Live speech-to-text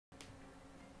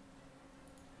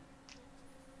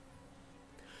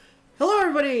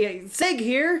everybody, Zeg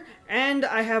here, and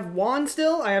I have Juan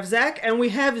still, I have Zach, and we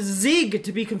have Zig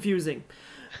to be confusing.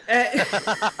 We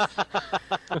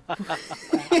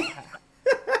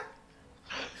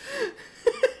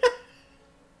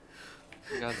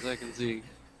got Zeg and Zeke.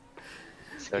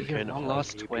 So Speaking can of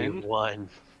lost twin. one.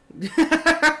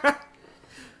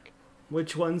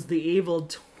 Which one's the evil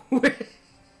twin?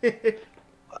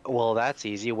 Well, that's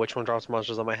easy. Which one drops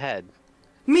monsters on my head?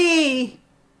 Me! I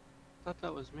thought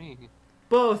that was me.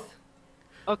 Both.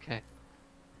 Okay.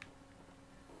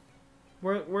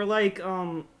 We're like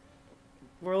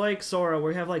Sora,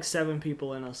 we have like 7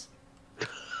 people in us.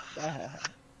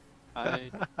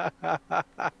 I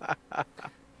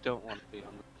don't want to be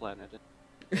on the planet.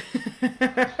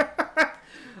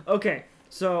 Okay,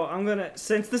 so I'm gonna,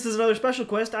 since this is another special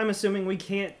quest, I'm assuming we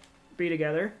can't be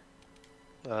together.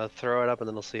 Throw it up and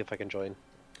then I'll see if I can join.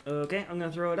 Okay, I'm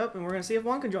gonna throw it up and we're gonna see if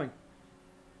Juan can join.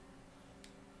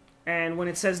 And when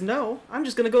it says no, I'm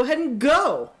just gonna go ahead and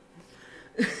go!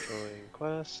 Join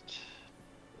quest.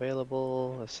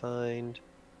 Available. Assigned.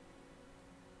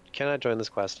 Cannot join this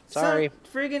quest. Sorry.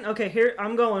 Friggin', okay, here,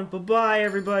 I'm going. Bye-bye,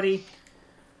 everybody.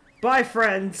 Bye,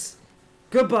 friends.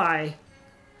 Goodbye.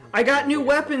 I got new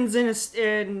weapons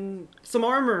and some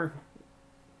armor.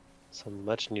 Some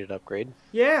much needed upgrade.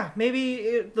 Yeah,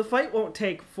 maybe the fight won't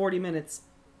take 40 minutes.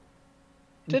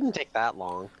 Didn't take that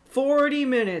long. 40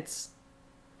 minutes.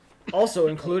 Also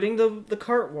including the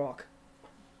cart walk.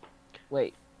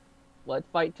 Wait, what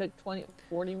fight took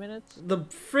 40 minutes? The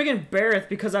friggin' Barrett,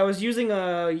 because I was using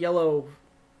a yellow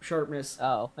sharpness.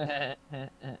 Oh.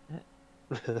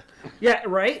 Yeah,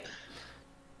 right?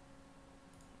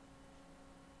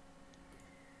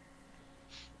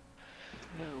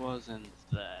 It wasn't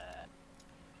that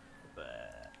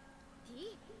bad.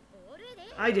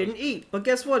 I didn't eat, but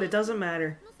guess what? It doesn't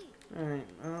matter. Alright,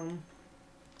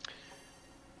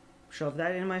 shove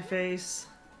that in my face.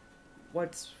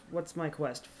 What's my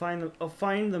quest? Find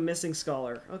the missing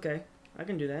scholar. Okay, I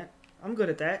can do that. I'm good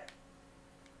at that.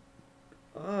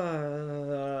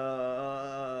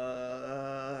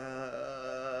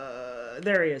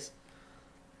 There he is.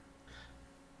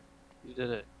 You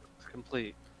did it. It's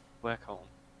complete. Back home.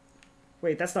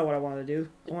 Wait, that's not what I wanted to do.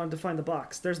 I wanted to find the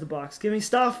box. There's the box. Give me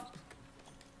stuff!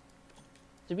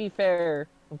 To be fair,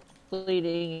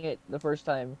 completing it the first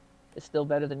time is still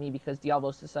better than me because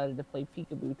Diablos decided to play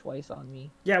peekaboo twice on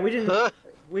me. Yeah, I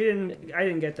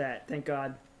didn't get that, thank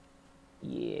God.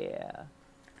 Yeah.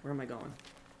 Where am I going?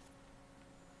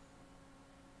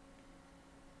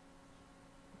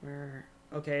 Where?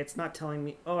 Okay, it's not telling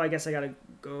me. Oh, I guess I gotta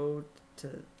go to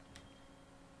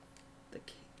the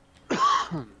key.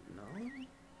 No?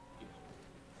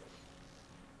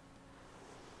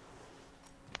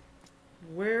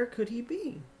 Where could he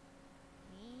be?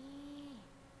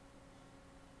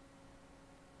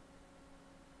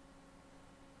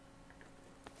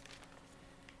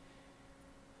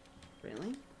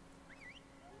 Really?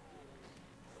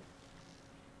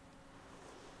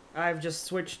 I've just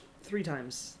switched 3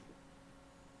 times.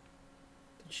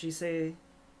 Did she say...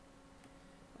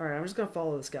 Alright, I'm just gonna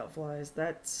follow the scout flies.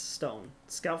 That's stone.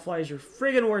 Scout flies, you're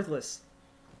friggin' worthless.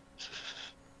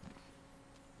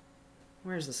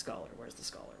 Where's the scholar? Where's the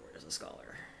scholar? Where's the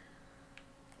scholar?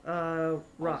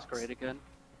 Rocks. That's great again.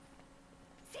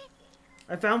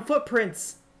 I found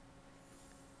footprints!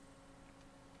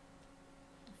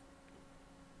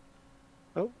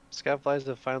 Oh, Scoutflies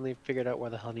have finally figured out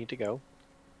where the hell I need to go.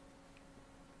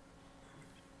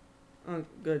 Oh,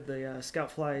 good. The scout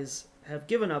flies have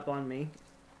given up on me.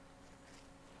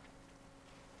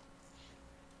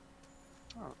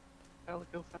 Oh, I'll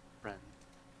go find a friend.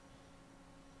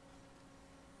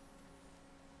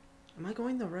 Am I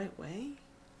going the right way?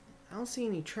 I don't see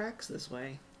any tracks this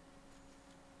way.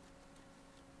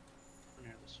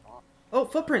 Near the swamp. Oh,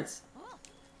 footprints!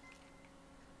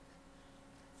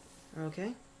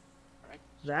 Okay. Right.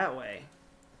 That way.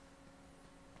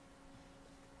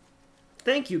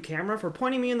 Thank you, camera, for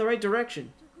pointing me in the right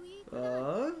direction.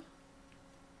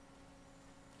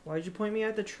 Why'd you point me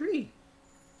at the tree?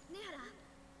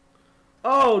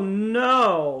 Oh,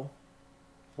 no!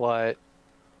 What?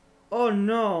 Oh,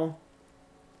 no.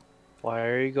 Why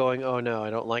are you going, oh no? I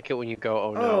don't like it when you go,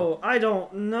 oh no. Oh, I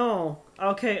don't know.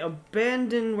 Okay,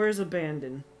 abandon. Where's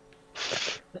abandon?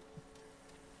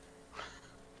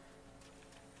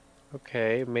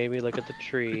 Okay, maybe look at the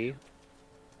tree.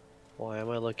 Why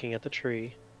am I looking at the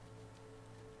tree?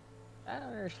 I don't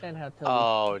understand how to.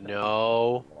 Oh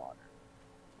no. Water.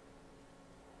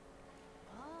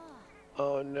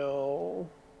 Oh no.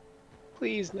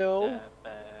 Please no.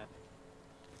 Bad.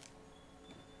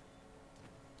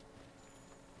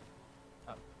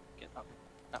 Oh, get up.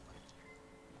 That way.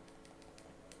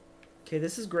 Okay,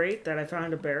 this is great that I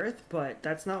found a Barrett, but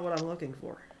that's not what I'm looking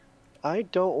for. I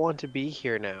don't want to be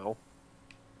here now.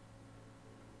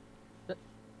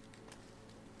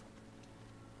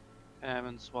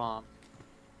 Hammond Swamp.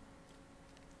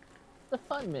 It's a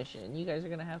fun mission. You guys are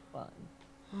gonna have fun.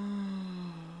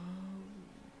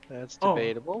 That's Oh.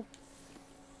 debatable.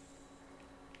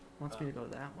 Wants me to go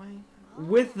that way?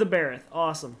 With the Barrett.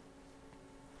 Awesome.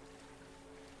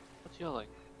 What's yelling?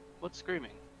 What's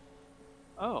screaming?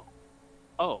 Oh.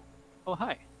 Oh. Oh,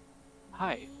 hi.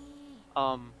 Hi.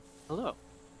 Hello.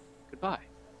 Goodbye.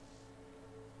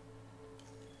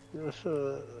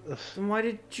 Then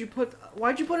why'd you put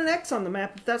an X on the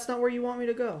map if that's not where you want me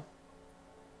to go?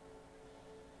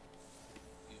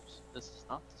 This is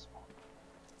not the swamp.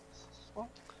 This is a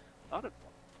swamp. Not a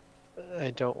swamp.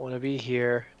 I don't want to be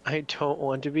here. I don't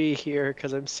want to be here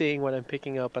because I'm seeing what I'm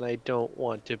picking up and I don't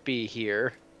want to be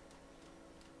here.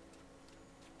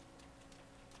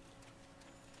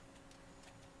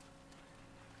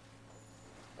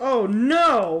 Oh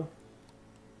no!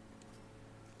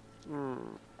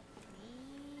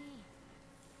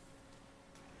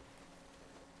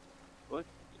 What?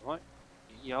 What?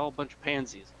 Y'all a bunch of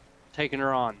pansies. Taking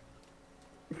her on.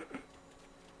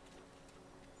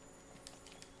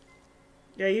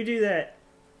 Yeah, you do that.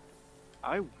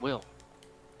 I will.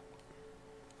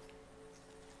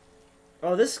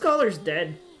 Oh, this scholar's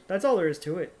dead. That's all there is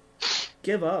to it.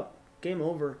 Give up. Game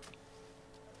over.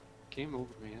 Game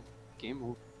over, man. Game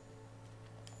over.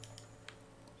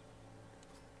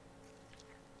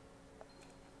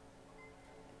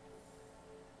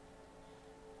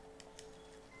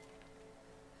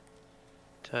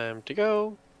 Time to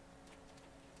go.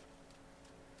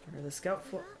 Where the scout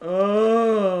for?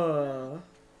 Oh.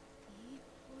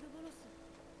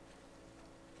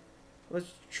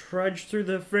 Let's trudge through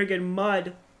the friggin'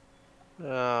 mud.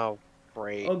 Oh,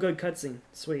 great. Oh, good cutscene.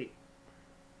 Sweet.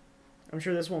 I'm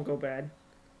sure this won't go bad.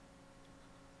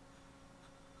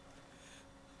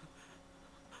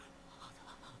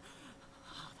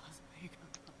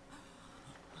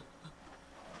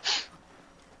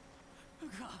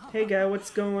 Hey guy, what's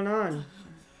going on?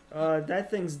 That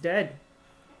thing's dead.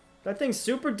 That thing's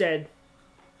super dead.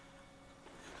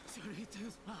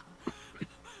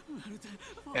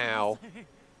 Ow.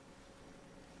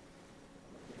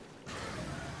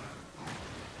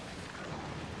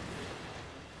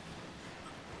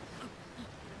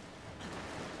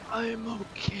 I'm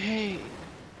okay.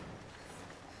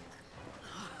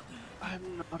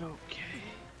 I'm not okay.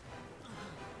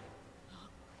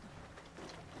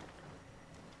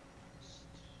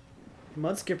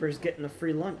 Mudskipper's getting a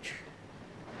free lunch.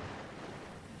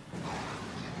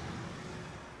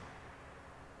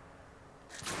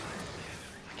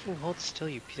 Fucking hold still,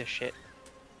 you piece of shit.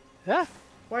 Ah!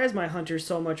 Why is my hunter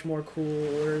so much more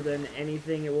cooler than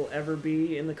anything it will ever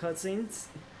be in the cutscenes?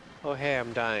 Oh, hey,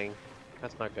 I'm dying.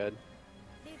 That's not good.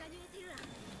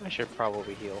 I should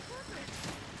probably heal.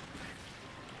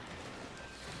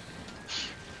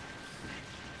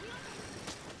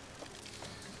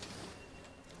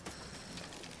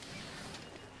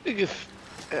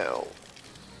 Ow.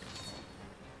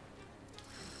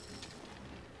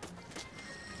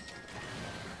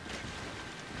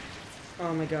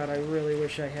 Oh my god, I really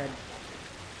wish I had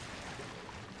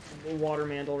a water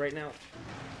mandal right now.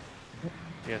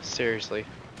 Yeah, seriously.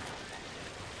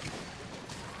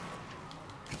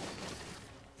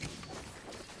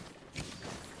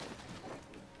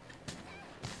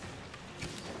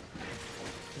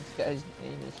 This guy's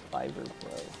name is Fiber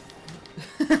Pro.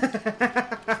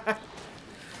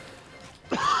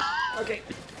 Okay.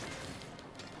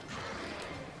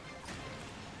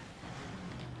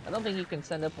 I don't think you can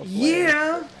send up a flare.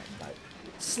 Yeah!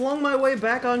 Slung my way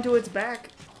back onto its back.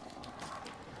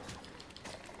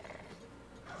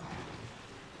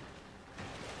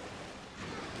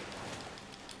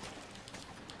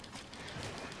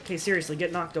 Okay, seriously,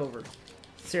 get knocked over.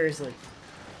 Seriously.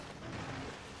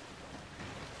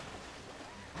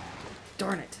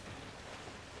 Darn it.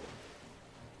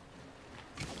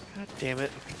 God damn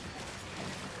it.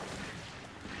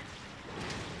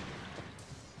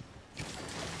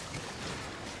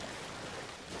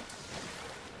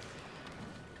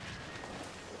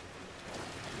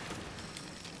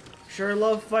 Sure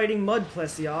love fighting mud,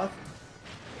 Plesioth.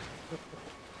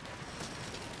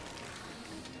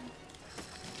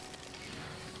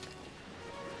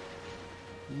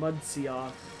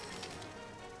 Mudseoth.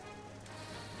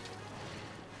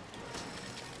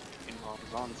 Meanwhile,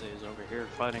 Zanze is over here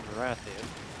fighting Arathian.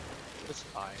 It's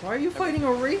fine. Why are you fighting a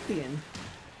Raytheon?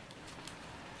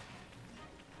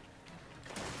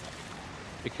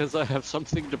 Because I have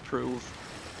something to prove.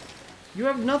 You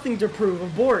have nothing to prove.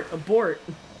 Abort. Abort.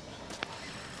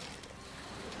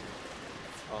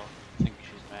 Oh, I think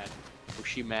she's mad. Was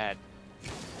she mad?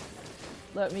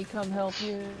 Let me come help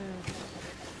you.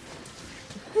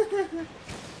 Was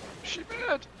she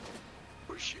mad?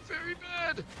 Was she very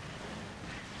mad?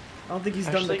 I don't think he's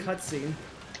done the Actually- cutscene.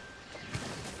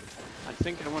 I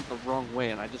think I went the wrong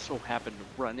way and I just so happened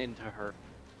to run into her.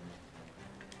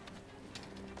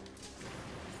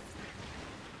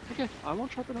 Okay, I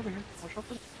won't sharpen over here. I'll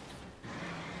sharpen.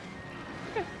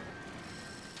 Okay.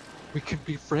 We can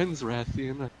be friends,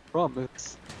 Rathian, I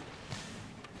promise.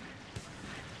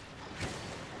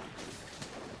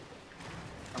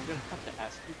 I'm gonna have to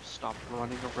ask you to stop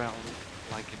running around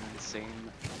like an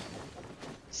insane.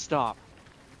 Stop.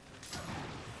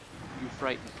 You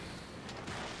frighten me.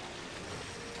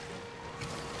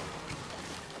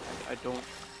 I don't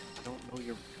know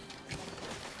your.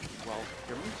 Well,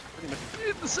 your moves pretty much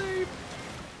did the same.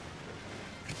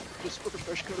 Just put a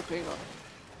fresh coat of paint on.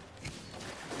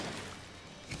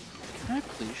 Can I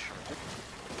please sharpen?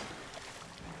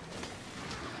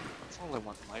 That's all I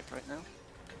want in life right now.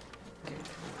 Okay.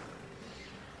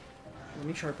 Let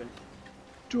me sharpen.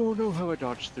 Don't know how I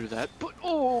dodged through that, but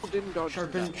oh, didn't dodge through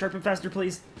Sharpen, that. sharpen faster,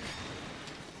 please.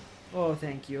 Oh,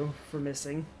 thank you for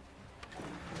missing.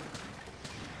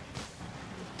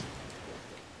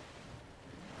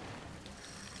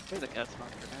 Hey, the cat's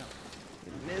knocked her down.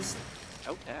 You missed.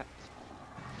 Oh, cat.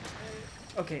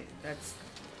 Okay, that's...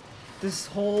 This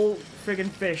whole friggin'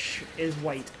 fish is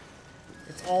white.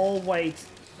 It's all white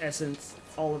essence,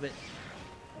 all of it.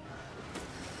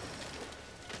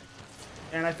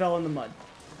 And I fell in the mud.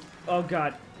 Oh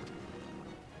god.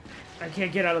 I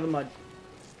can't get out of the mud.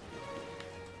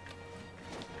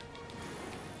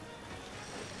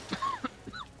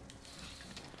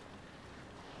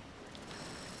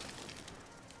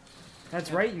 That's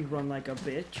right, you run like a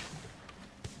bitch.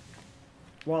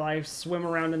 While I swim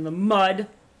around in the mud.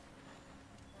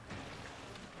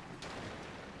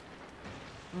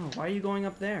 Oh, why are you going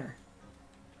up there?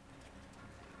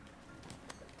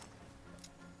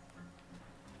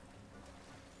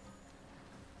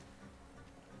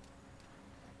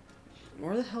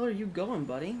 Where the hell are you going,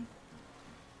 buddy?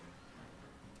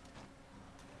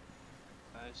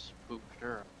 I spooked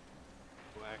her.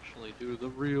 To actually do the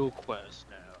real quest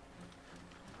now.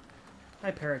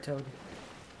 Hi, Paratoad.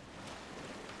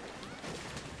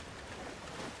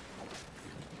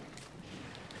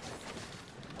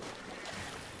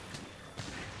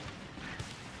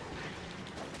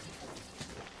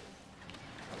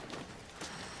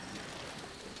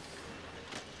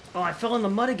 Oh, I fell in the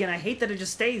mud again. I hate that it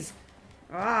just stays.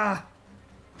 Ah!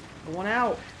 I want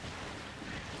out.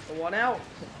 I want out.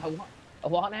 I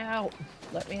want out.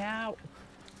 Let me out.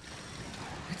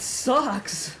 It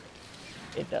sucks.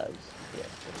 It does. Yes,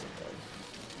 it does.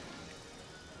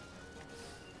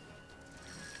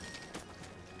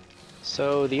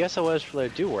 So the SOS for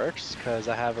do works because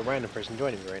I have a random person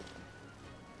joining me, right?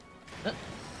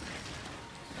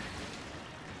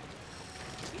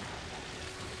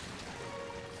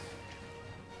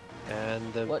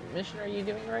 And the What mission are you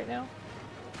doing right now?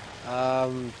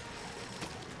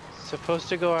 supposed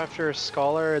to go after a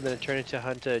scholar and then turn into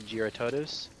hunt a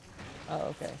Jyuratodus.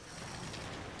 Oh, okay.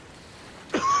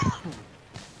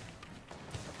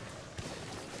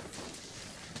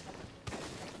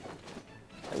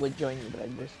 I would join you, but I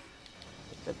just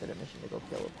accepted a mission to go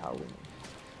kill a power woman.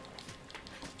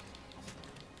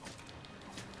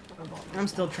 I'm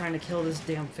still trying to kill this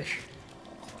damn fish.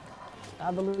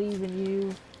 I believe in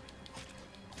you.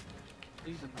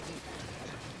 Please and me.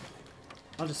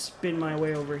 I'll just spin my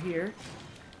way over here.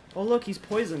 Oh look, he's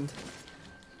poisoned.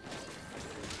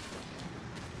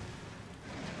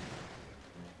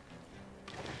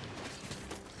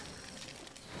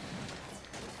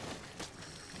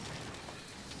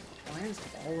 Why is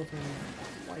all of him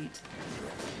white?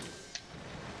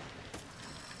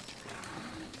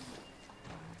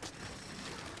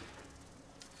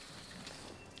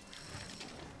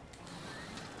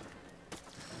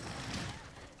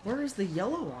 Where is the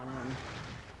yellow on him?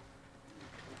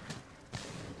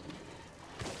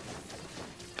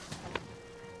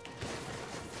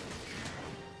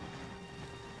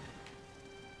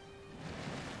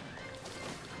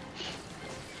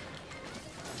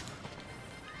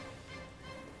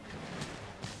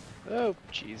 Oh,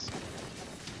 jeez.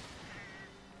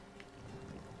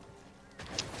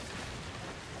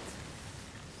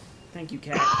 Thank you,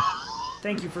 cat.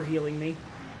 Thank you for healing me.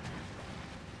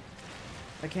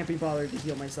 I can't be bothered to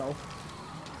heal myself.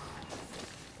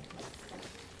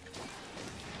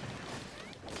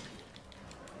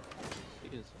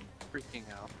 He is freaking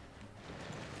out.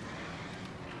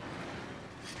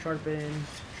 Sharpen.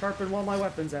 Sharpen while my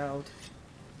weapon's out.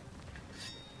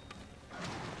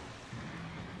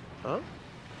 Huh?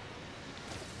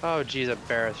 Oh, geez, a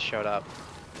Barrett showed up.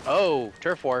 Oh,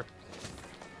 turf war.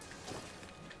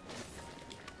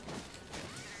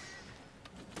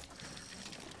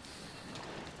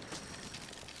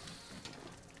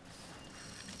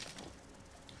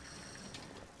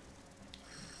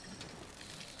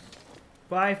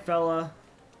 Bye, fella.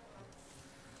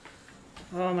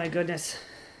 Oh my goodness.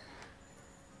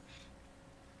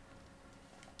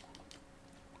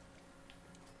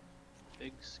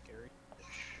 Big scary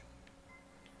fish.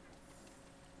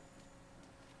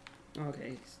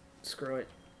 Okay, screw it.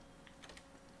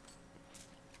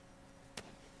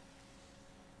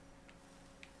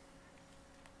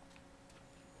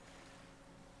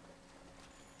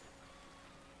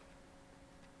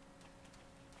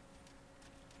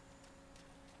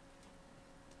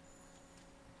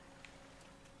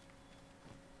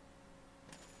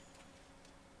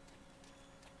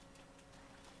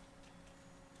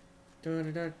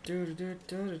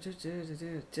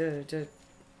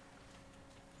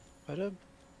 What a...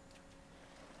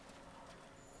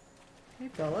 Hey,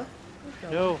 fella. Hey,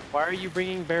 fella. No, why are you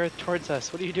bringing Barrett towards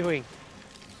us? What are you doing?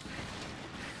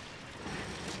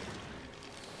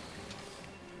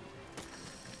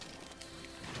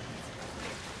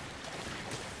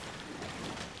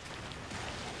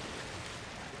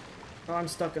 Oh, I'm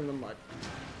stuck in the mud.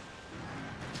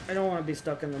 I don't want to be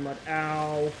stuck in the mud.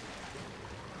 Ow.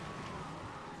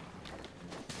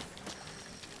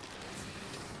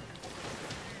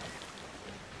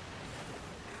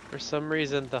 For some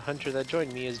reason, the hunter that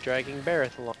joined me is dragging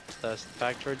Barrett along with us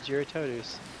back towards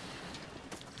Jyuratodus.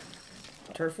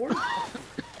 Turf war?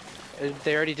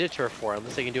 They already did turf war,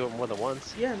 unless they can do it more than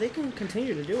once. Yeah, they can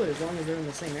continue to do it as long as they're in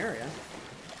the same area.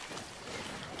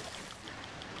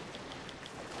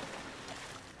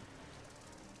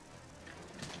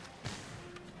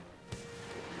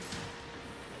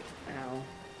 Ow.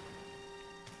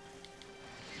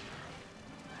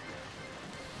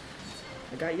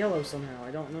 I got yellow somehow.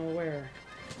 I don't know where.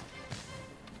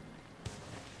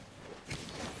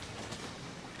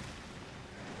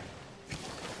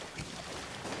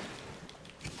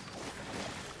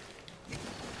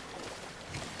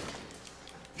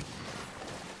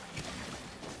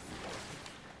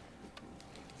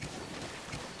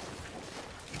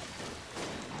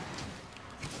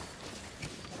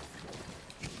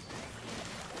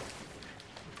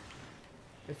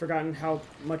 I've forgotten how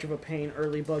much of a pain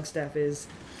early bug staff is.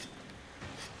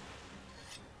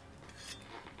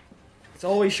 It's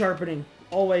always sharpening.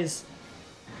 Always.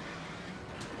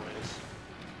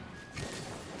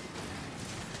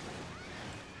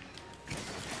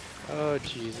 Oh,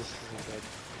 jeez, this isn't good.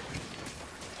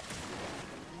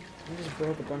 I just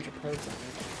broke a bunch of parts on it.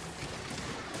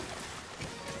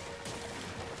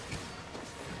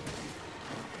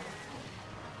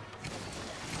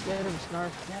 Get him,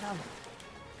 Snarf. Get him.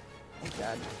 Oh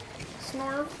god.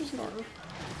 Snarf, snarf.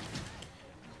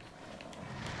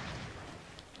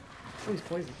 Oh, he's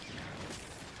poisoned.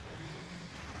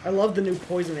 I love the new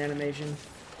poison animation.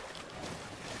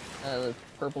 The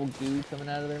purple goo coming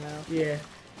out of their mouth. Yeah.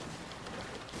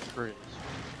 Frizz.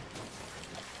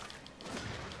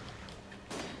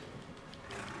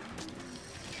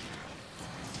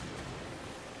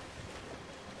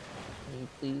 Can you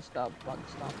please stop bug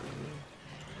stomping me?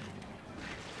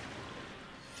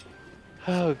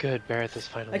 Oh, good, Barrett is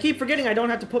finally... I keep forgetting I don't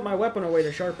have to put my weapon away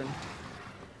to sharpen.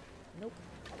 Nope.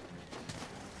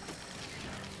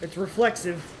 It's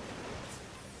reflexive.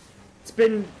 It's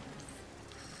been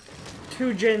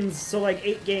 2 gens, so like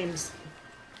 8 games.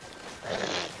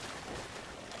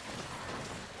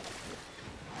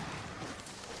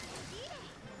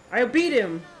 I beat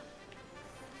him!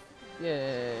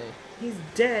 Yay. He's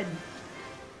dead.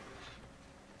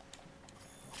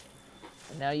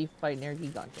 And now you fight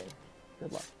Nergigante.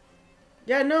 Good luck.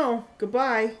 Yeah, no.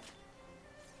 Goodbye.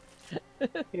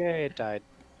 Yay, it died.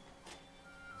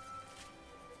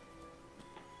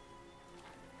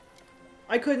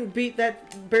 I couldn't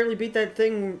barely beat that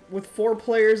thing with 4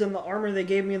 players and the armor they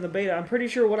gave me in the beta. I'm pretty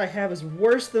sure what I have is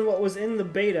worse than what was in the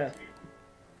beta.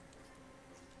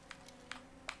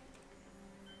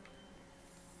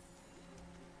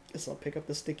 Guess I'll pick up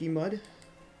the sticky mud.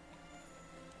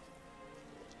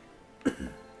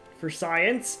 For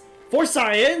science. For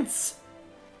science!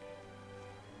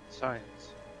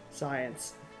 Science.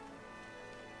 Science.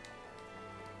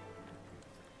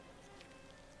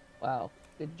 Wow.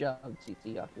 Good job,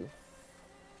 Yaku.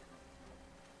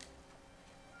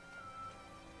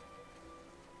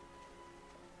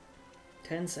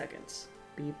 10 seconds.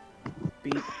 Beep,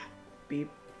 beep, beep.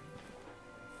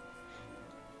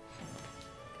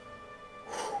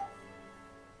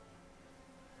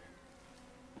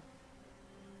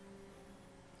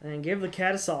 man. Give the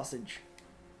cat a sausage.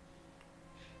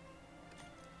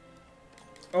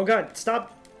 Oh god,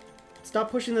 stop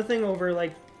pushing the thing over,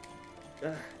 like...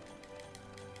 Ugh.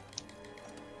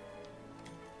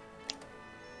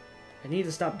 I need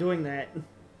to stop doing that.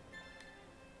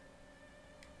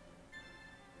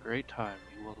 Great time,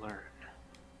 you will learn.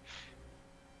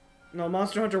 No,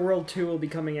 Monster Hunter World 2 will be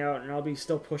coming out, and I'll be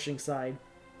still pushing side.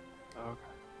 Okay.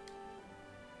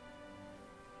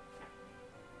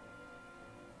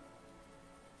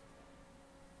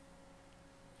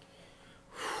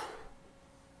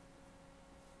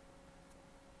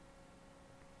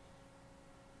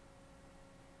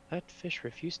 That fish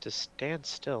refused to stand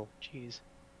still. Jeez.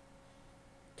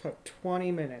 Took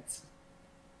 20 minutes.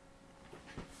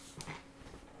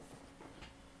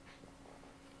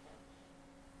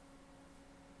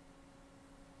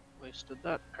 Wasted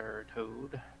that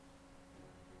paratoad.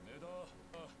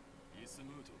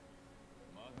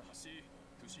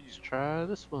 Let's try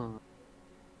this one.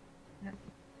 Yeah,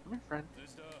 my friend.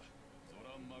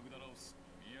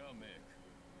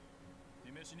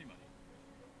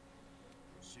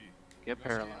 Get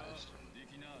paralyzed.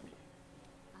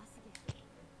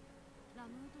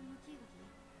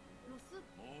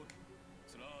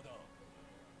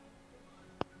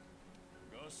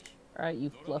 Alright,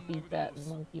 you fluffy fat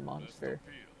monkey monster.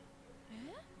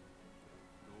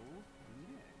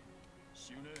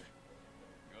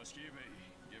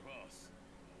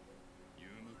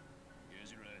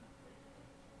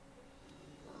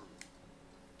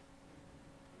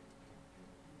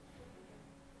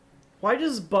 Why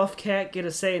does Buff Cat get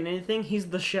a say in anything?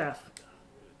 He's the chef.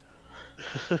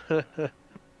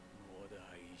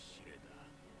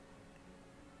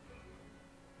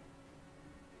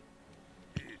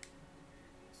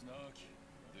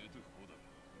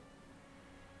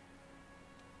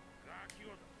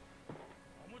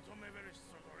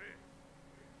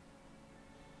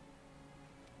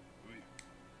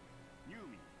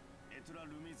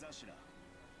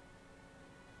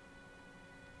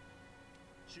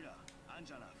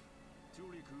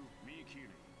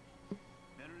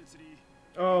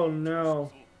 Oh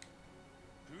no.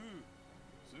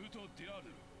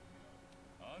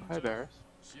 Hi, Bears.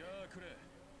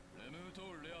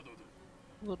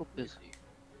 A little busy.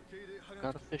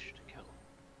 Got a fish to kill.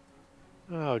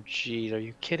 Oh, geez, are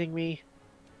you kidding me?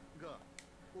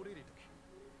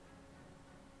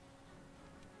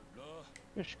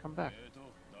 Fish, come back.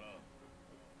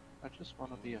 I just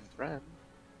want to be a friend.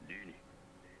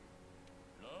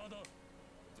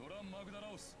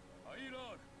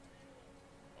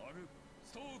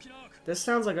 This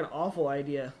sounds like an awful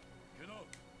idea.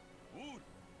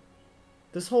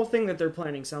 This whole thing that they're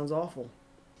planning sounds awful.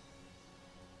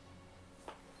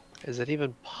 Is it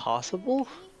even possible?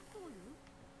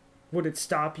 Would it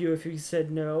stop you if you said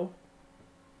no?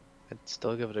 I'd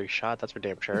still give it a shot, that's for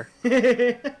damn sure.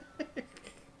 Okay,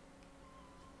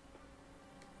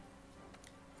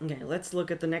 let's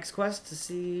look at the next quest to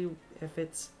see if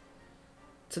it's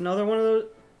another one of those.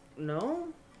 No?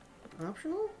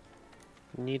 Optional?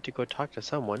 Need to go talk to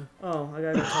someone. Oh, I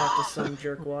gotta go talk to some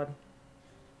jerkwad.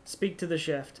 Speak to the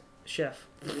chef.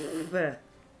 There.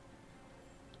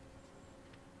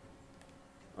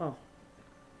 Oh.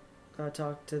 Gotta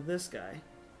talk to this guy.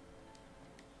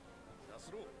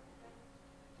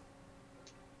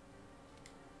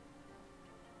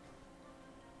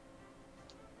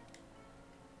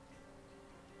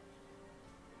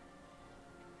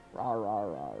 Rawr,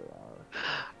 rawr, rawr,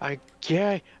 rawr.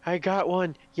 I got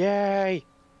one! Yay!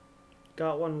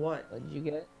 Got one what? What did you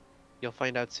get? You'll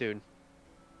find out soon.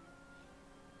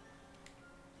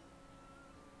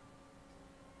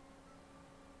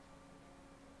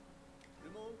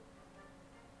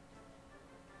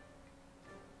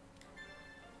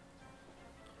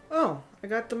 Oh, I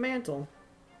got the mantle.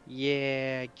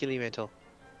 Yeah, ghillie mantle.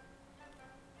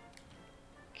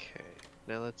 Okay,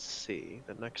 now let's see.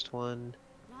 The next one.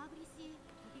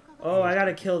 Oh, I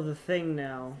gotta kill the thing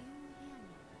now.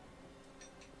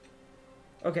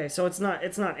 Okay, so it's not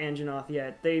Anjanath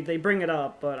yet. They bring it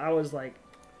up, but I was like,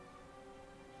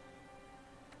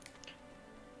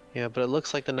 Yeah, but it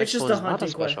looks like the next just one a is not a hunting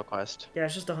special quest. yeah,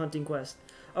 it's just a hunting quest.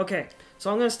 Okay,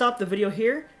 so I'm gonna stop the video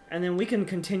here, and then we can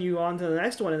continue on to the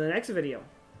next one in the next video.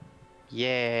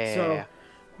 Yeah. So,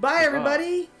 bye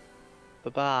everybody!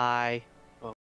 Bye-bye.